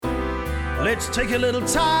Let's take a little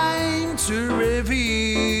time to reveal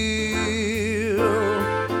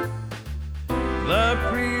the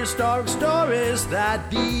prehistoric stories that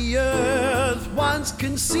the earth once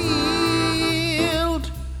concealed.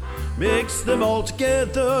 Mix them all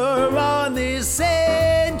together on this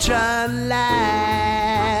ancient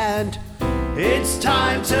land. It's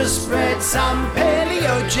time to spread some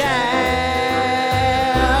Paleo Jam.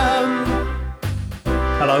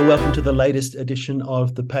 Hello, welcome to the latest edition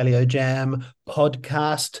of the Paleo Jam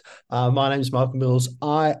podcast. My name is Michael Mills.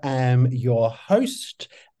 I am your host,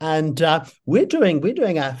 and we're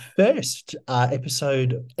doing our first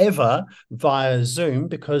episode ever via Zoom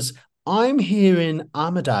because I'm here in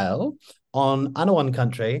Armidale on Anawan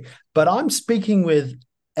country, but I'm speaking with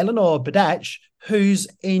Eleanor Badach, who's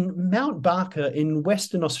in Mount Barker in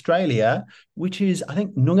Western Australia, which is, I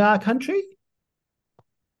think, Noongar country?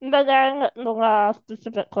 Noongar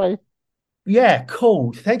specifically. Yeah,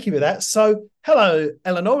 cool. Thank you for that. So, hello,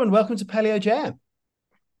 Eleanor, and welcome to Paleo Jam.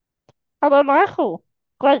 Hello, Michael.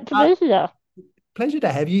 Great to be here. Pleasure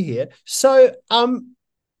to have you here. So,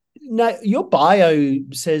 now your bio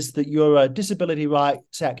says that you're a disability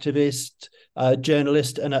rights activist,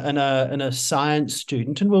 journalist, and a science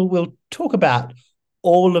student, and we'll talk about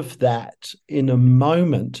all of that in a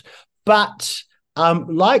moment. But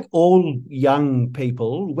like all young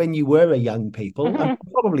people, when you were a young people, and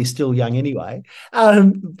probably still young anyway,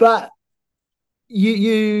 but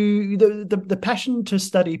the passion to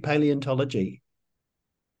study paleontology.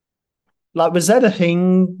 Like, was that a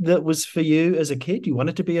thing that was for you as a kid? You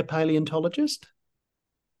wanted to be a paleontologist?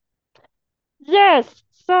 Yes,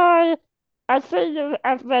 so I see you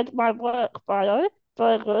have read my work bio.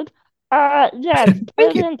 Very good. Yes,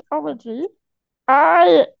 Thank you. paleontology.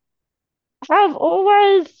 I have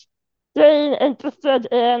always been interested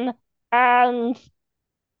in and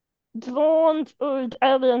drawn to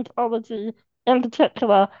paleontology in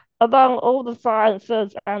particular among all the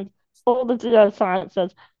sciences and all the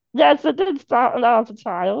geosciences. Yes, it did start when I was a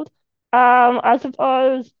child. I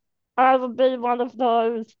suppose I would be one of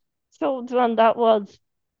those children that was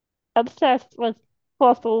obsessed with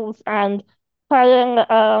fossils and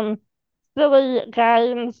playing silly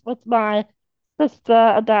games with my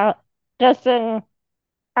sister about guessing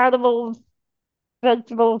animals,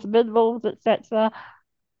 vegetables, minerals, etc.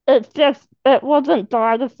 It wasn't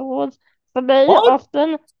dinosaurs for me What?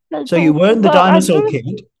 often. So you People, weren't the well, dinosaur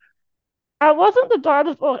kid? I wasn't the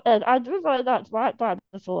dinosaur kid. I do very much like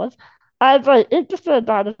dinosaurs. I'm very interested in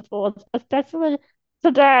dinosaurs, especially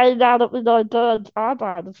today now that we know birds are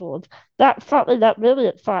dinosaurs. That's something that really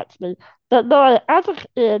excites me. But no, as a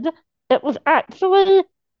kid, it was actually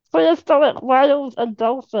prehistoric whales and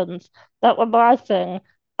dolphins that were my thing.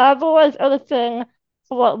 I've always had a thing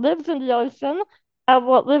for what lives in the ocean and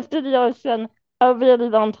what lived in the ocean a really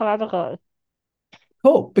long time ago.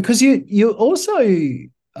 Cool. Because you also, I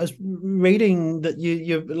was reading that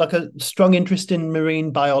you're like a strong interest in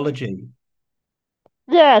marine biology.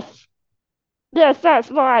 Yes, yes,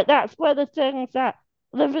 that's right. That's where the things that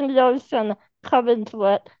live in the ocean come into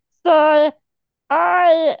it. So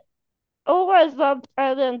I always loved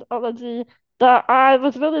paleontology, but I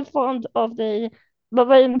was really fond of the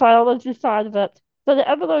marine biology side of it. So the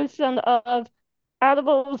evolution of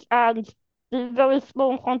animals and the very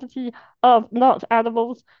small quantity of not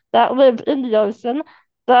animals that live in the ocean,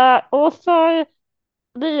 but also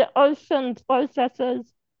the ocean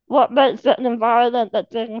processes what makes it an environment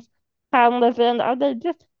that things can live in. And they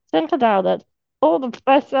just think about it. All the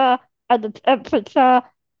pressure and the temperature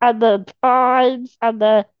and the tides and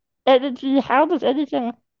the energy. How does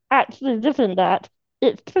anything actually live in that?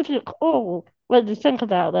 It's pretty cool when you think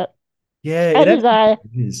about it. Yeah, it Anyway,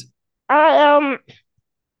 absolutely is. I um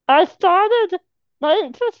I started my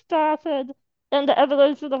interest started in the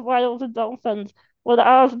evolution of whales and dolphins when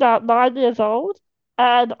I was about 9 years old,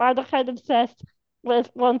 and I became obsessed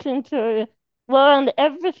with wanting to learn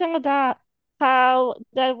everything about how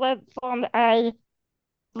they went from a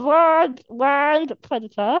large land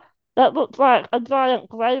predator that looked like a giant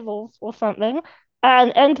grey wolf or something,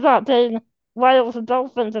 and ended up being whales and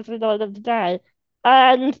dolphins as we know them today.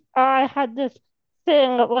 And I had this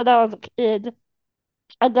thing when I was a kid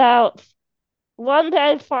about one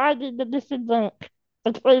day finding the missing link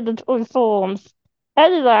between the two forms.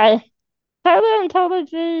 Anyway,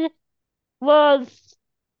 paleontology was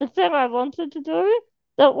the thing I wanted to do.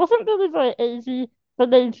 That wasn't really very easy for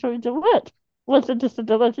me to do it with a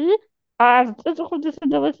disability. I have a physical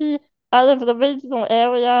disability. I live in a regional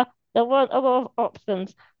area. There weren't a lot of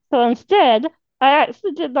options. So instead, I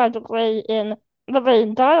actually did my degree in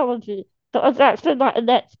marine biology. That was actually like the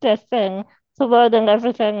next best thing to learning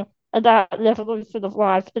everything about the evolution of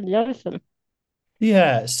life in the ocean.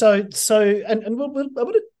 Yeah. And I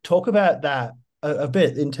want to talk about that a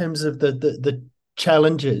bit in terms of the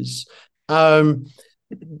challenges, um,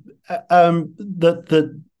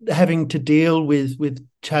 the having to deal with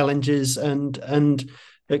challenges and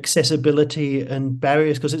accessibility and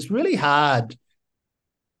barriers, because it's really hard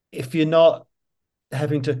if you're not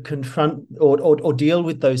having to confront or deal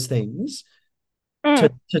with those things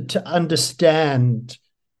Mm, to understand.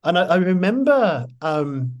 And I remember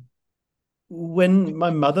when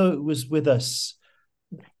my mother was with us,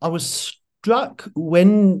 I was struck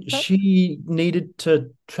when she needed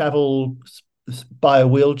to travel by a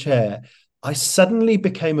wheelchair. I suddenly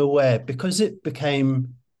became aware, because it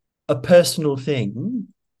became a personal thing,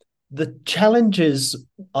 the challenges.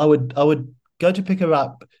 I would go to pick her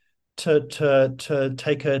up to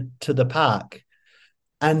take her to the park,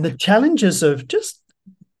 and the challenges of just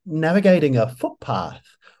navigating a footpath,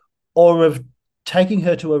 or of taking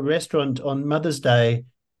her to a restaurant on Mother's Day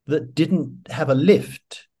that didn't have a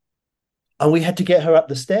lift, and we had to get her up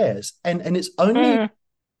the stairs. And it's only mm.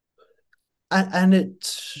 and it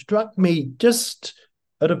struck me just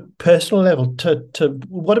at a personal level to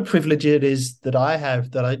what a privilege it is that I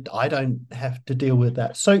have, that I don't have to deal with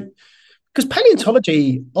that. So, because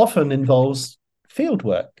paleontology often involves field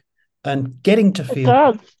work and getting to It field.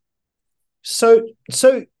 does. So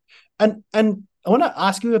and I want to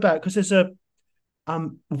ask you about, because there's a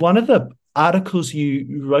one of the articles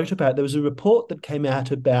you wrote about, there was a report that came out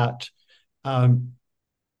about um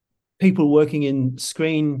people working in the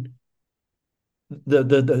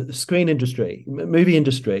screen industry, movie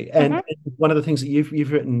industry, and Hmm. one of the things that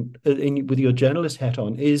you've written with your journalist hat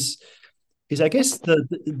on is I guess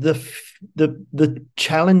the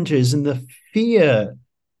challenges and the fear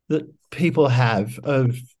that people have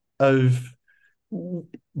of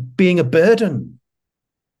being a burden.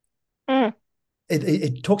 Mm.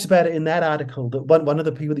 It talks about it in that article, that one of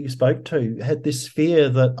the people that you spoke to had this fear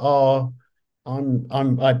that, oh, I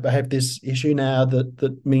have this issue now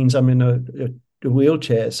that means I'm in a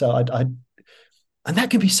wheelchair, so I and that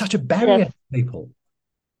can be such a barrier Yes, to people.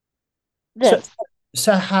 So yes,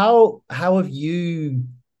 so how have you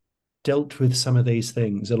dealt with some of these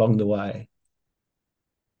things along the way?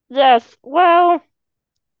 yes. Well,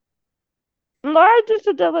 my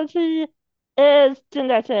disability is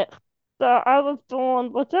genetic, so I was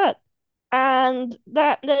born with it. And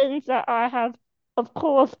that means that I have, of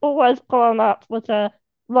course, always grown up with a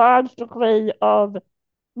large degree of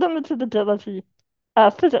limited ability,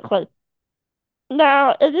 physically.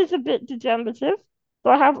 Now, it is a bit degenerative, so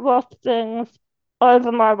I have lost things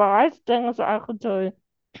over my life, things that I could do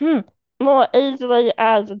more easily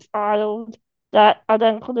as a child that I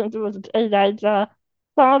then couldn't do as a teenager.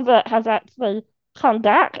 Some of it has actually come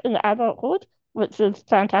back in adulthood, which is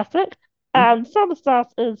fantastic, and some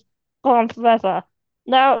stuff is gone forever.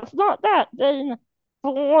 Now, it's not that being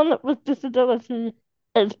born with disability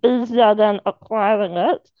is easier than acquiring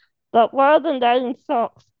it, but one of the main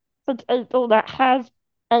shocks for people that have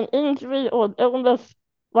an injury or an illness,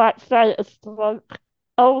 like say a stroke,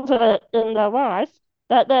 older in their life,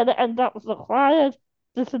 that then end up with acquired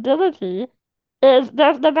disability, is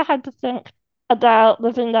they've never had to think about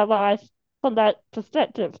living their life from that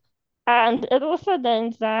perspective. And it also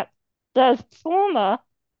means that there's trauma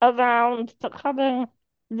around becoming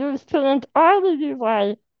used to an entirely new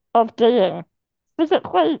way of being,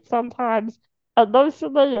 physically, sometimes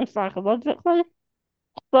emotionally and psychologically.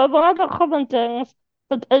 So one of the common things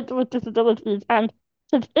with people with disabilities, and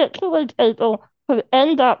particularly people who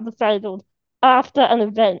end up disabled after an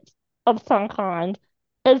event of some kind,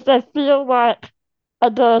 is they feel like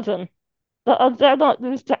a burden, because they're not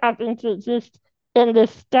used to having to exist in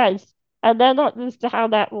this space, and they're not used to how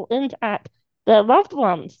that will impact their loved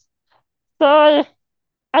ones. So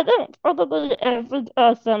I think probably every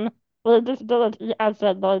person with a disability has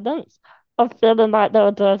their moments of feeling like they're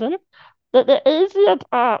a burden. But the easier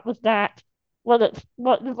part was that, well, it's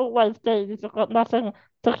what you've always been, you've got nothing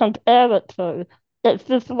to compare it to. It's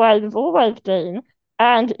just the way you've always been.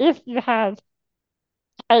 And if you have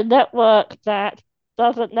a network that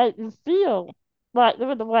doesn't make you feel like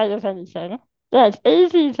you're in the way of anything, then it's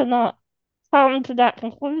easy to not come to that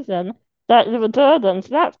conclusion that you're a burden. So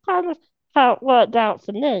that's kind of how it worked out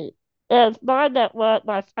for me. Is my network,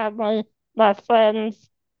 my family, my friends,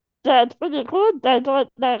 they're pretty good. They don't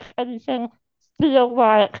make anything feel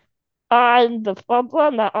like I'm the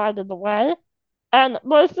problem, that I'm in the way. And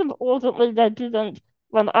most importantly, they didn't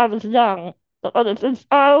when I was young. But when it's in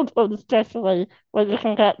childhood, especially, when you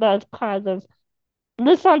can get those kind of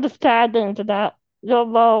misunderstandings about your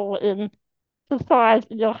role in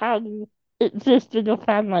society or how you exist in your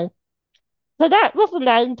family. So that was the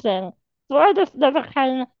main thing. So I just never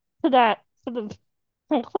came to that sort of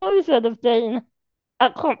conclusion of being a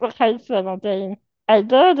complication or being a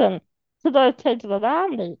burden to those people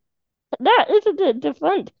around me. That isn't it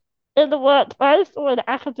different in the workplace or in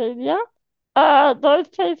academia? Those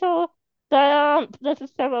people, they aren't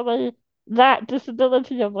necessarily that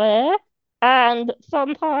disability aware, and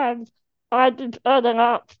sometimes I'd be turning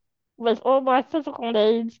up with all my physical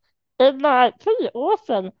needs in my pretty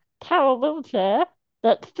awesome tower wheelchair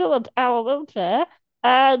that's still a tower wheelchair,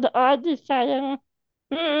 and I'd be saying,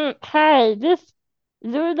 hey, this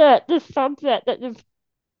unit, this subject that you've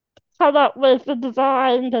come up with the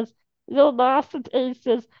design, this your masterpiece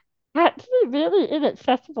is actually really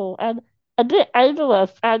inaccessible and a bit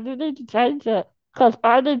ableist, and you need to change it because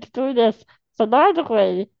I need to do this for my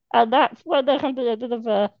degree, and that's when there can be a bit of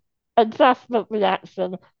a adjustment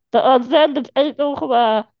reaction. But then the people who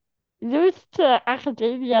are used to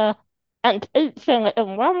academia and teaching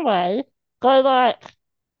in one way go like,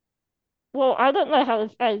 well, I don't know how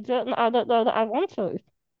to change it, and I don't know that I want to.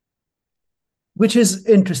 Which is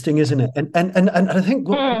interesting, isn't it? And I think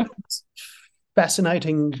Mm, what's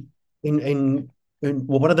fascinating well,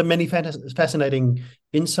 one of the many fascinating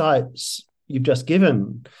insights you've just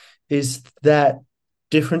given is that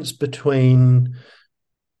difference between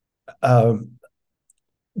um,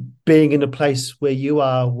 being in a place where you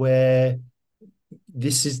are, where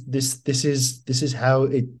this is how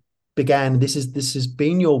it began. This has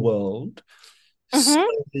been your world, so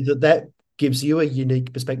mm-hmm. that gives you a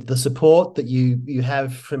unique perspective. The support that you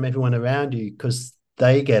have from everyone around you because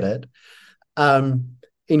they get it.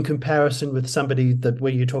 In comparison with somebody that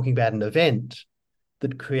where you're talking about an event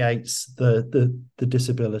that creates the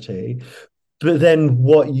disability, but then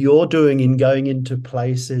what you're doing in going into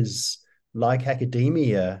places like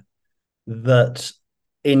academia that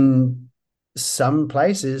in some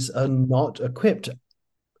places are not equipped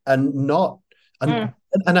and not and Mm.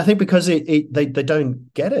 and I think because they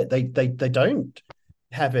don't get it, they don't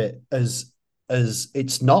have it as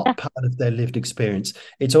it's not part of their lived experience.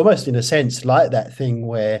 It's almost in a sense like that thing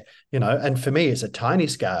where, and for me it's a tiny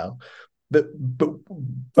scale, but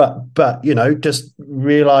just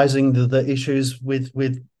realizing the issues with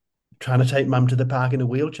trying to take mum to the park in a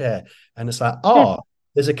wheelchair, and it's like, oh,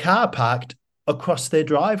 there's a car parked across their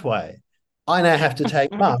driveway. I now have to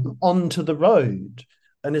take mum onto the road.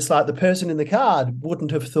 And it's like the person in the car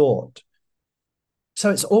wouldn't have thought. So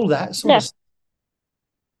it's all that sort Yeah, of.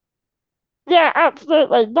 yeah,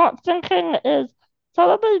 absolutely. Not thinking is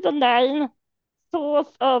probably the main source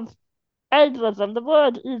of ableism. The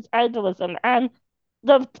word is ableism. And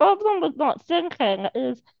the problem with not thinking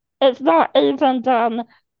is it's not even done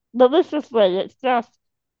maliciously. It's just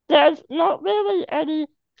there's not really any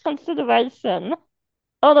consideration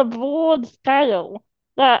on a broad scale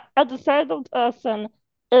that a disabled person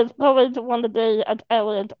is going to want to be an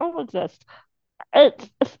paleontologist. It's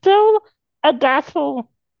still a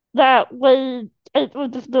battle that we people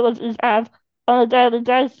with disabilities have on a daily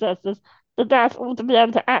basis. Is the battle to be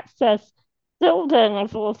able to access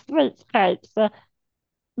buildings or streetscapes,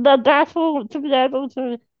 the battle to be able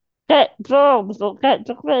to get jobs or get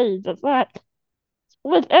degrees. It's like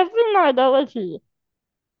with every minority,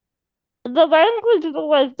 the language is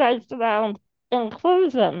always based around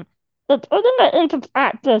inclusion. But putting it into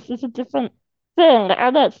practice is a different thing,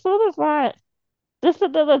 and it's sort of like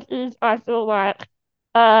disabilities, I feel like,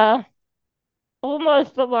 are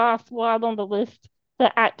almost the last one on the list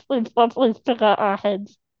to actually properly figure our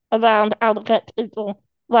heads around how to get people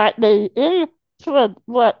like me into a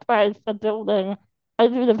workplace, a building, a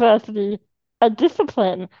university, a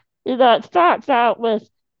discipline. It starts out with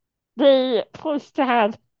the push to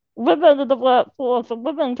have women in the workforce and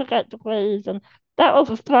women to get degrees, and that was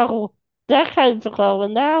a struggle decades ago,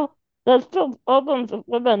 and now there's still problems of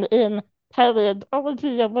women in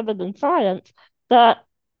paleontology and women in science that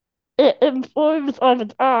it improves over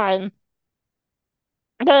time.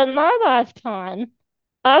 But in my lifetime,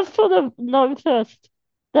 I've sort of noticed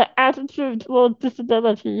the attitude towards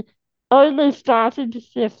disability only starting to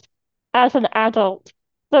shift as an adult.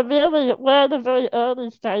 So really, we're in the very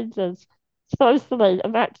early stages socially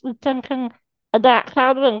of actually thinking about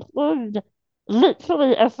how to include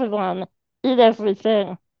literally everyone in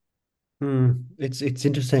everything. It's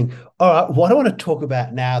interesting. All right, what I want to talk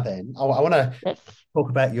about now then, I want to Yes. talk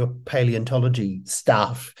about your paleontology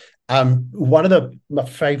stuff. One of my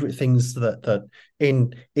favorite things that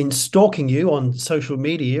in stalking you on social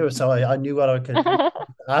media, so I knew what I could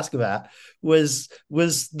ask about was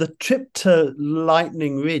the trip to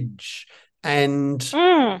Lightning Ridge and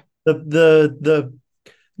Mm, the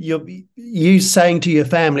you saying to your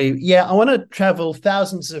family, yeah, I want to travel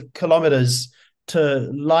thousands of kilometers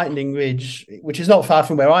to Lightning Ridge, which is not far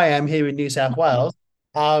from where I am here in New South Wales.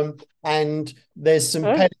 And there's some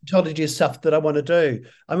paleontology stuff that I want to do.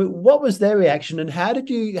 I mean, what was their reaction, and how did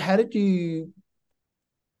you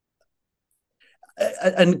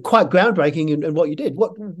and quite groundbreaking in what you did.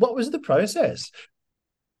 What was the process?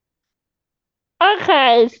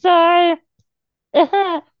 Okay, so it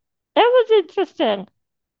was interesting.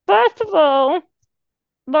 First of all,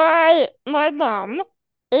 my mum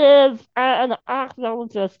is an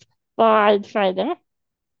archaeologist by training,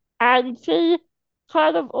 and she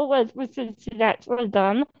kind of always wishes she'd actually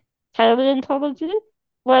done paleontology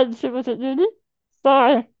when she was at uni.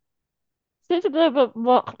 So she's a bit of a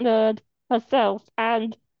rock nerd herself,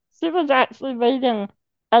 and she was actually reading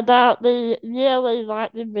about the yearly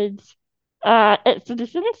Lightning Ridge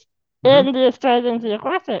expeditions Mm-hmm. in the Australian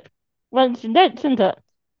Geographic when she mentioned it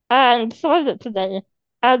and showed it to me.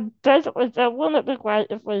 And basically said, wouldn't it be great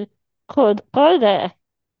if we could go there?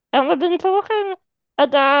 And we've been talking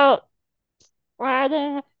about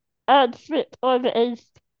planning a trip over east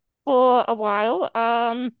for a while,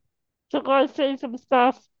 to go see some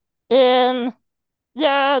stuff in,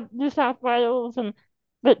 yeah, New South Wales and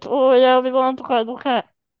Victoria. We want to go look at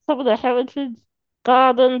some of the heritage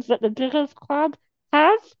gardens that the Diggers Club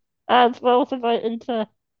has, as well as go into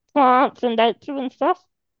plants and nature and stuff.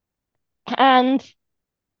 And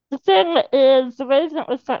the thing is, the reason it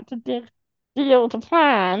was such a big deal to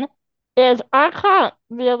plan is I can't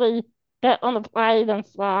really get on a plane and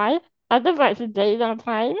fly. I've never actually been on a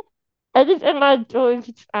plane. Anything I do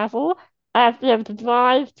to travel, I have to be able to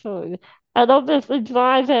drive to. And obviously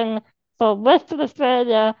driving from Western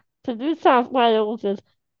Australia to New South Wales is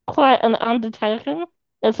quite an undertaking.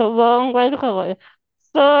 It's a long way to go.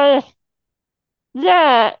 So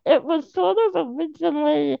yeah, it was sort of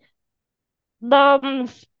originally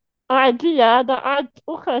Mum's idea that I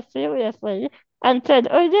took her seriously and said,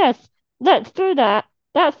 "Oh yes, let's do that.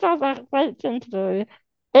 That sounds like a great thing to do.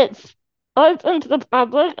 It's open to the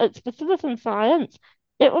public, it's for citizen science.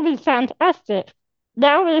 It will be fantastic.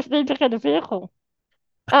 Now we just need to get a vehicle."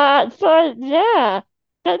 So yeah,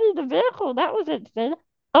 getting the vehicle, that was interesting.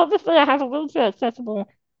 Obviously, I have a wheelchair accessible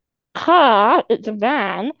car, it's a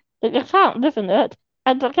van, but you can't live in it.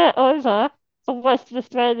 And to get over from Western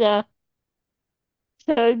Australia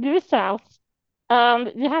to New South,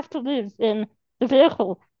 you have to live in the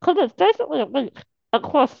vehicle because it's basically a week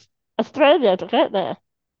across Australia to get there.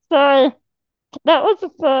 So that was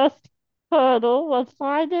the first hurdle, was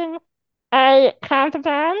finding a camper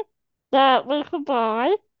van that we could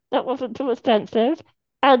buy that wasn't too expensive.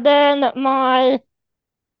 And then my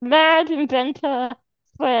mad inventor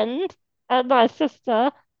friend and my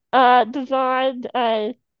sister designed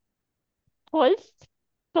a hoist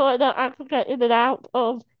so that I could get in and out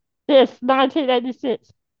of this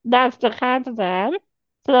 1986 Mazda camper van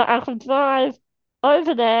so that I could drive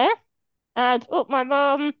over there and took my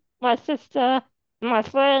mum, my sister, my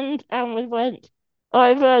friend, and we went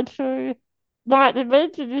over to Lightning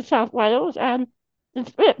Ridge in New South Wales, and the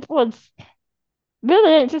trip was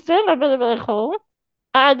really interesting and really, really cool.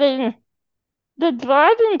 I mean, the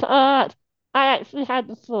driving part, I actually had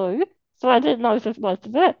the flu, so I didn't notice most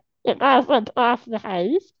of it. It kind of went off the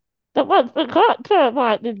haze. But once we got to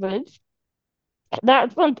Lightning Ridge,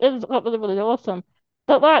 that's when it got really, really awesome.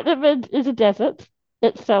 But Lightning Ridge is a desert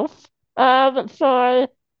itself. So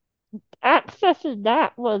accessing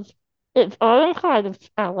that was its own kind of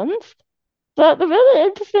challenge. But the really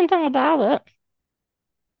interesting thing about it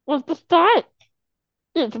was despite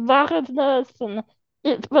its ruggedness and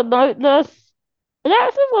its remoteness, it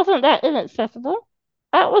actually wasn't that inaccessible.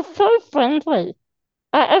 It was so friendly.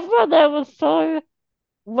 Everyone there was so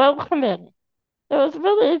welcoming. It was a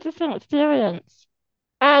really interesting experience.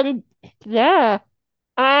 And yeah,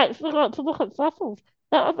 I actually got to look at fossils.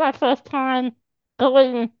 That was my first time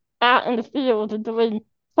going out in the field and doing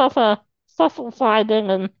proper fossil finding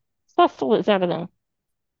and fossil examining.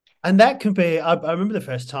 And that can be. I remember the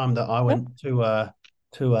first time that I went to a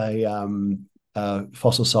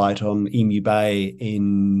fossil site on Emu Bay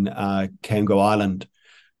in Kangaroo Island,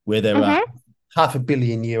 where there are Mm-hmm. 500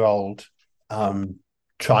 million-year-old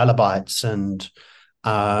trilobites and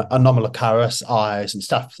Anomalocaris eyes and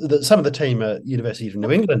stuff that some of the team at University of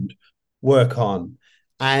New England work on.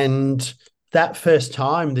 And that first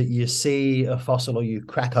time that you see a fossil or you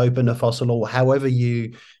crack open a fossil or however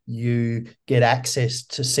you get access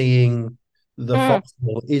to seeing the Mm.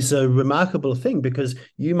 fossil is a remarkable thing, because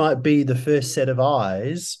you might be the first set of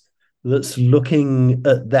eyes that's looking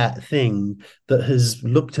at that thing that has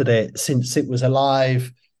looked at it since it was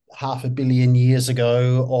alive 500 million years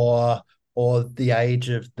ago, or the age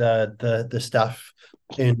of the stuff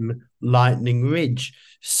in Lightning Ridge.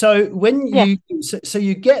 So when Yes, so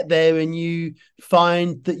you get there and you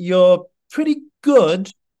find that you're pretty good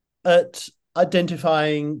at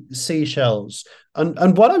identifying seashells.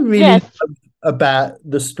 And what I really yes. love about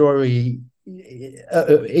the story,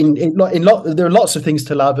 in lot there are lots of things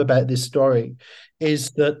to love about this story,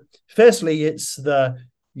 is that firstly it's the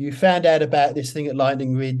you found out about this thing at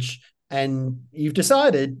Lightning Ridge and you've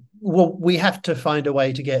decided, well, we have to find a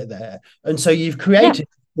way to get there, and so you've Yeah. created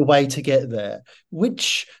the way to get there,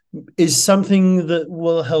 which is something that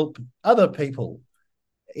will help other people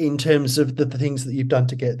in terms of the things that you've done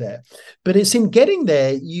to get there. But it's in getting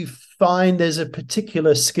there you find there's a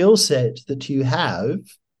particular skill set that you have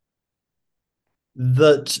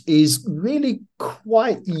that is really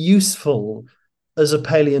quite useful as a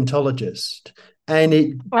paleontologist. And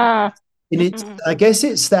Uh, it's I guess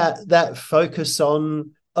it's that focus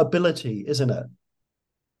on ability, isn't it?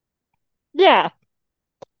 yeah,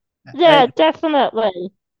 yeah, And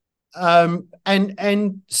definitely.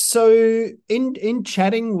 and so in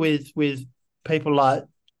chatting with people like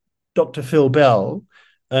Dr. Phil Bell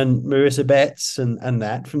and Marissa Betts and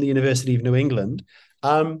that from the University of New England,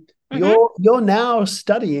 Hmm. you're now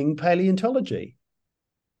studying paleontology.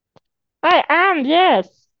 I am, yes,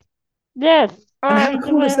 yes. And how I'm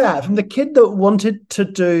cool is doing. that? From the kid that wanted to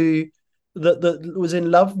do that was in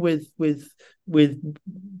love with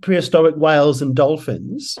prehistoric whales and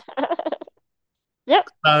dolphins, Yep.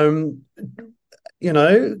 um,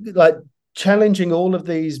 like challenging all of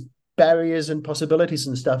these barriers and possibilities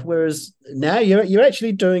and stuff. Whereas now you're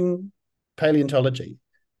actually doing paleontology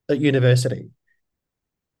at university,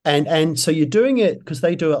 and so you're doing it because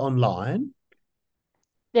they do it online.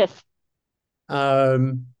 Yes.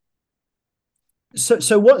 Um,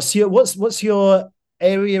 so what's your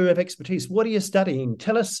area of expertise? What are you studying?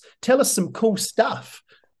 Tell us some cool stuff.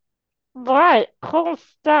 Right. Cool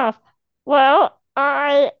stuff. Well,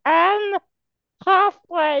 I am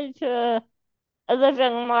halfway to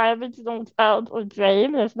living my original childhood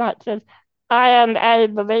dream as much as I am a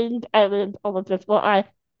marine paleontologist. Well, I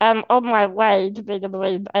am on my way to being a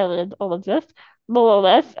marine paleontologist, more or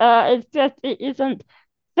less. It's just, it isn't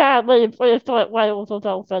sadly prehistoric whales or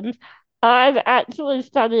dolphins. I'm actually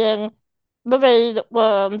studying marine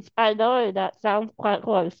worms. I know that sounds quite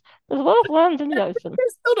close. There's a lot of worms in the ocean.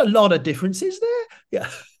 There's not a lot of difference, is there? Yeah.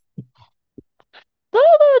 There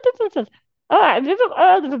are no differences. All right, have you ever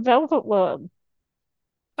heard of a velvet worm?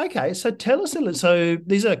 Okay, so tell us a little. So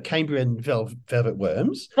these are Cambrian velvet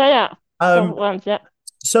worms. They are velvet Um, worms, yeah.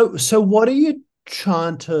 so what are you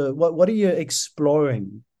trying to what are you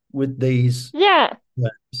exploring with these Yeah,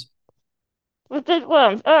 worms? with these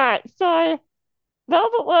worms. All right, so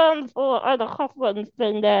velvet worms, or other Hoffman's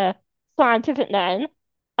being their scientific name,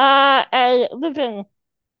 are a living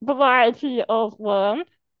variety of worm.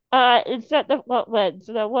 Except they've got legs.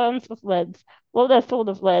 So they're worms with legs. Well, they're sort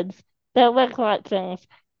of legs. They're leg-like things.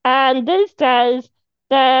 And these days,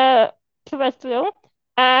 they're terrestrial,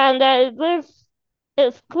 and they live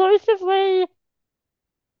exclusively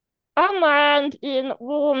on land in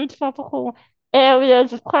warm tropical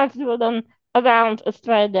areas, quite a few of them around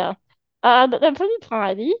Australia. But they're pretty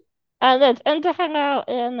tiny, and they tend to hang out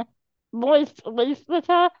in moist leaf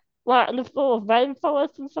litter, like in the floor of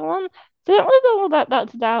rainforests and so on. So you don't really know all that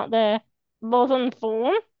much about their modern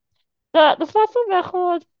form. But the fossil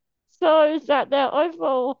record shows that their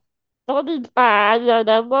overall body plan,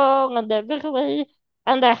 they're long and they're wriggly,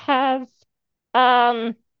 and they have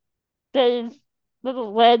um these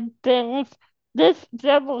little red things. This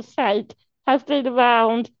general shape has been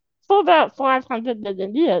around for about 500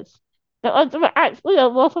 million years. There are actually a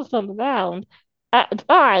lot of them around at the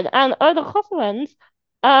time, and Odocophilans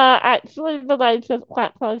are actually related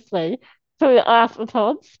quite closely to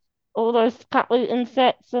arthropods, all those cuttly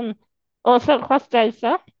insects, and also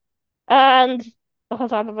crustacea. And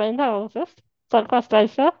because I'm a marine biologist, so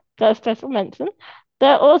crustacea get a special mention.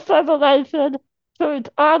 They're also related to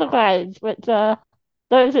tardigrades, which are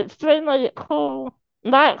those extremely cool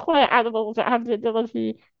nightcrawler animals that have the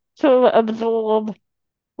ability to absorb,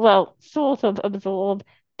 well, sort of absorb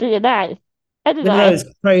DNA. They're Anyway, those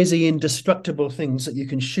crazy indestructible things that you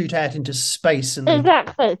can shoot out into space and they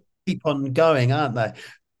exactly. keep on going, aren't they?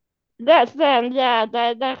 That's them, yeah,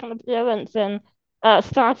 they can appearance in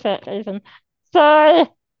Star Trek even.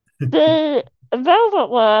 So the velvet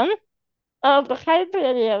worm of the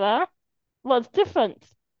Cambrian era was different.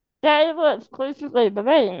 They were exclusively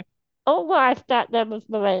marine. All life back then was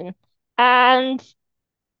marine. And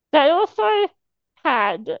they also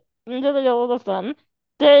had, nearly all of them,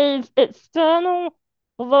 these external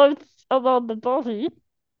growths along the body,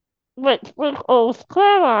 which we call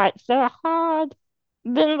sclerites. They're hard,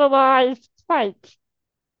 mineralized traits.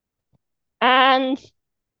 And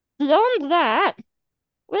beyond that,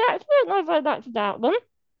 we actually don't know very much about them.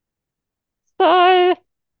 So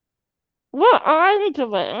what I'm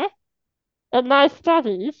doing in my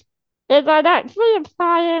studies is I'm actually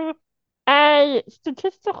applying a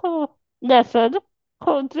statistical method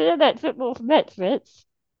called geometric morphometrics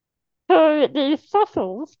to the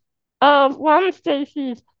fossils of one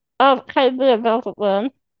species of Cambrian velvet worm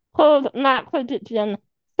called Macrodictyon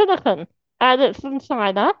silicon, and it's from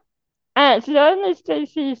China, and it's the only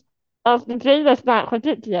species of the genus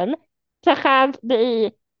Macrodictyon to have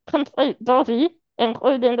the complete body,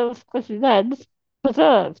 including those squishy legs,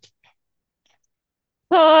 preserved.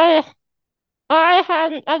 So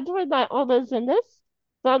I'm doing my honors in this,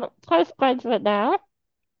 so I'm a postgraduate now,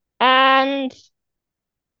 and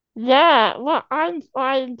yeah, what I'm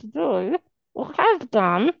trying to do, or have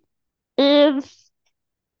done, is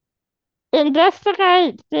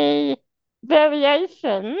investigate the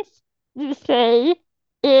variations you see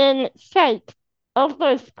in shape of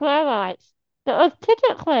those sclerites. Because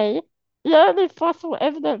typically, the only fossil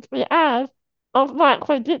evidence we have of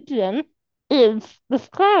Microdictyon is the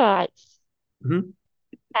sclerites. Mhm.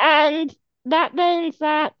 And that means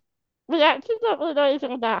that we actually don't really know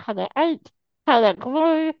anything about how they ate, how they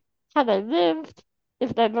grew, how they lived,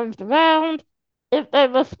 if they moved around, if they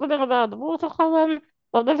were swimming around the water column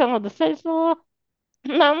or living on the seafloor.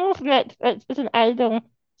 Now, Morphometrics isn't able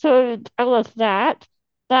to tell us that,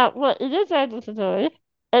 but what it is able to do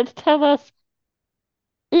is tell us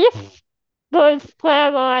if those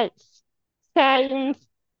sclerites change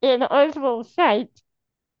in overall shape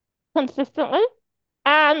consistently.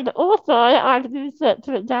 And also, I've used it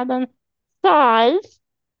to examine size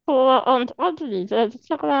for ontologies to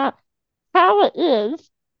check out how it is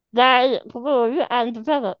they grew and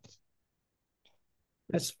developed.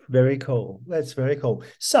 That's very cool. That's very cool.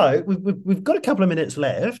 So we've got a couple of minutes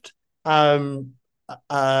left. Um,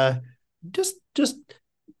 uh, just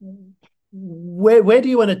where do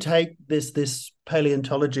you want to take this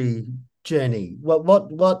paleontology journey?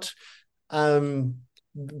 What um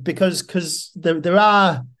because there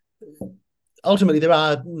are ultimately there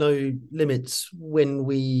are no limits when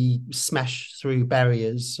we smash through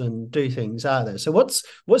barriers and do things, are there? So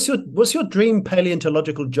what's your dream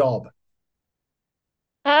paleontological job?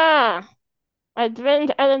 Ah, I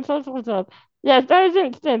dreamed Ellen Social Job. Yes, very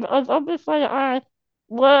interesting because obviously I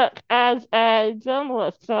work as a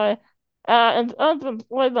journalist, so in terms of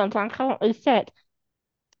employment, I'm currently set.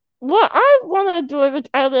 What I want to do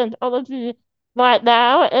with paleontology right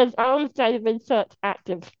now is I want to stay research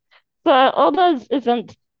active. So others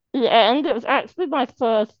isn't the end. It was actually my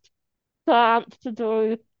first chance to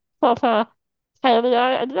do proper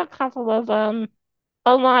paleo. I did a couple of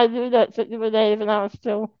online units at UNA when I was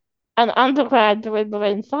still an undergrad doing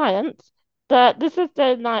marine science. But this has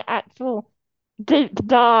been my actual deep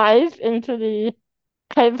dive into the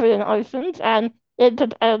Cambrian oceans and into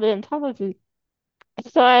paleontology.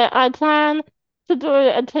 So I plan to do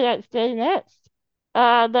a PhD next.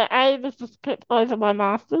 The aim is to skip over my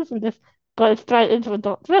master's and just go straight into a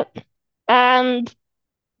doctorate. And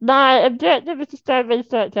my objective is to stay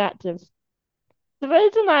research active. The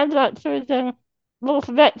reason I ended up choosing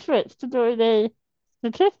morphometrics to do the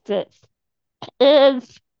statistics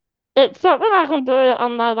is it's something I can do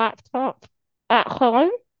on my laptop at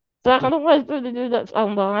home, so I can always do the units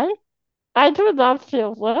online. I do love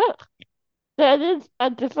field work. That is a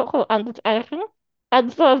difficult undertaking,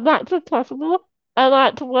 and so as much as possible, I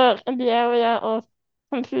like to work in the area of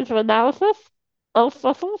computer analysis of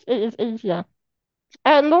fossils. It is easier.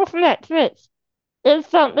 And morphometrics is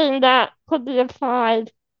something that could be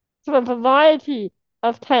applied to a variety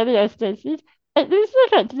of paleospecies. It usually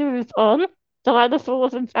gets used on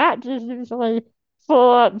dinosaurs and fact is usually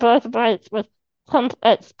for vertebrates with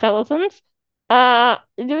complex skeletons.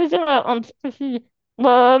 Using it on squishy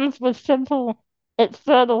worms with simple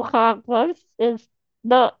external hard growth is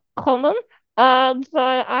not common. So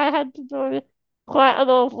I had to do quite a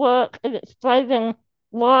lot of work in explaining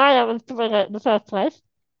why I was doing it in the first place.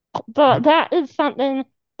 But that is something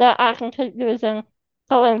that I can keep using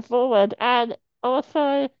going forward. And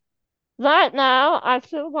also, right now, I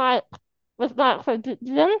feel like with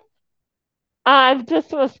microdictyon, I've just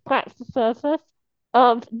sort of scratched the surface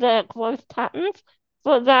of their growth patterns.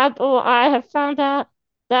 For example, I have found out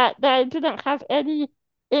that they didn't have any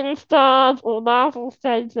instars or larval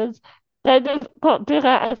stages. They just got bigger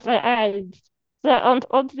as they aged. Their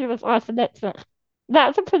ontology was isometric.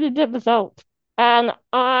 That's a pretty good result. And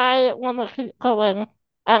I want to keep going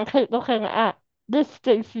and keep looking at this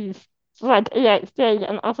species, like EHD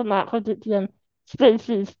and other microdictyon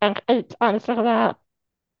species, and keep trying to figure out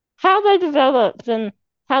how they developed and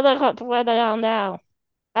how they got to where they are now.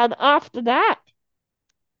 And after that,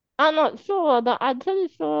 I'm not sure, but I'm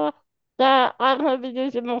pretty sure that I'm going to be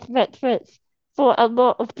using Morphometrics for a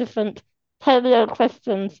lot of different paleo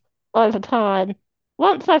questions over time.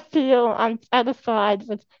 Once I feel I'm satisfied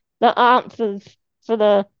with the answers for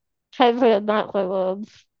the paleo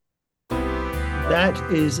microworlds. That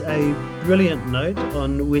is a brilliant note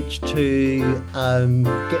on which to get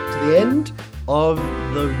to the end of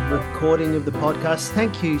the recording of the podcast.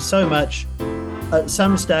 Thank you so much. At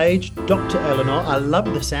some stage, Dr. Eleanor, I love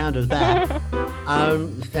the sound of that.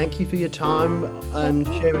 Thank you for your time and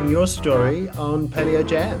sharing your story on Paleo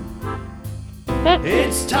Jam.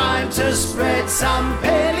 It's time to spread some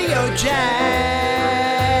Paleo Jam.